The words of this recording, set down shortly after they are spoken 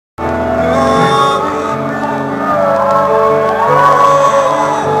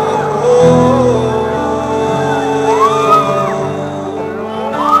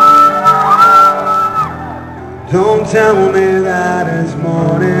tell me that it's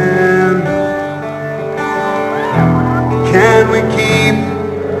morning. Can we keep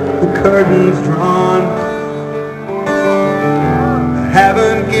the curtains drawn? I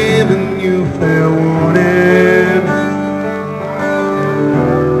haven't given you fair warning,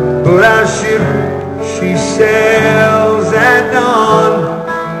 but our ship, she sails at dawn.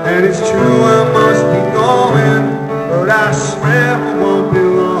 And it's true, I must be going, but I swear it won't be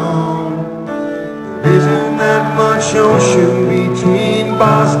long. There isn't that much ocean between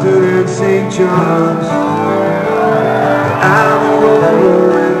Boston and St. John's. I'm a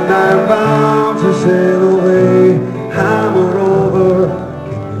rover and I'm bound to sail away. I'm a rover,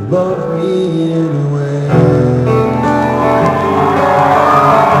 can you love me anyway?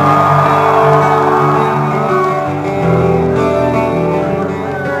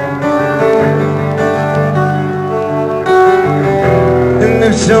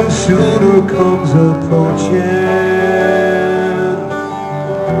 If some suitor comes approaching,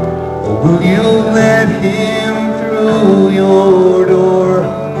 will you let him through your door?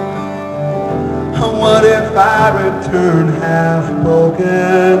 What if I return half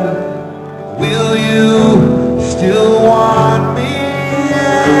broken? Will you still want me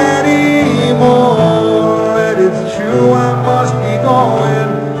anymore? And it's true, I must be going,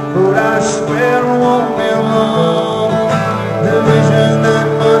 but I swear it won't be long. There isn't that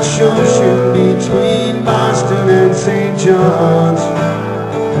much ocean between Boston and St. John's.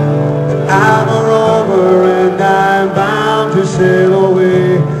 I'm a rover and I'm bound to sail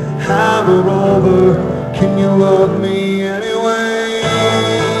away. I'm a rover, can you love me anyway?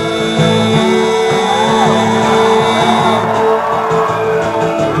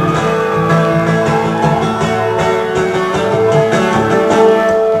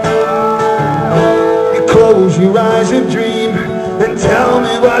 You close your eyes and dream and tell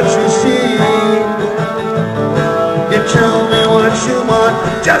me what you see. You tell me what you want,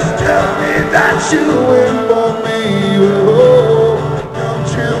 just tell me that you wait for me. Oh, don't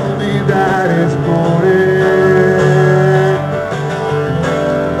tell me that it's morning.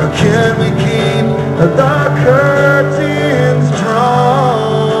 Can we keep the curtains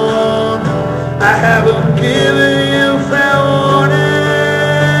drawn? I haven't given you fair warning,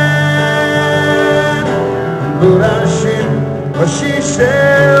 but she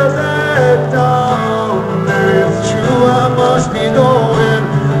sails at dawn. And it's true, I must be going,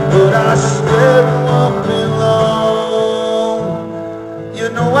 but I swear it won't be long. You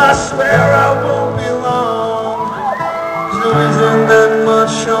know I swear I won't be long. There isn't that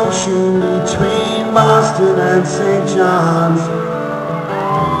much ocean between Boston and St. John's.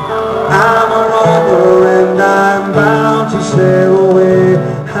 I'm a rover and I'm bound to sail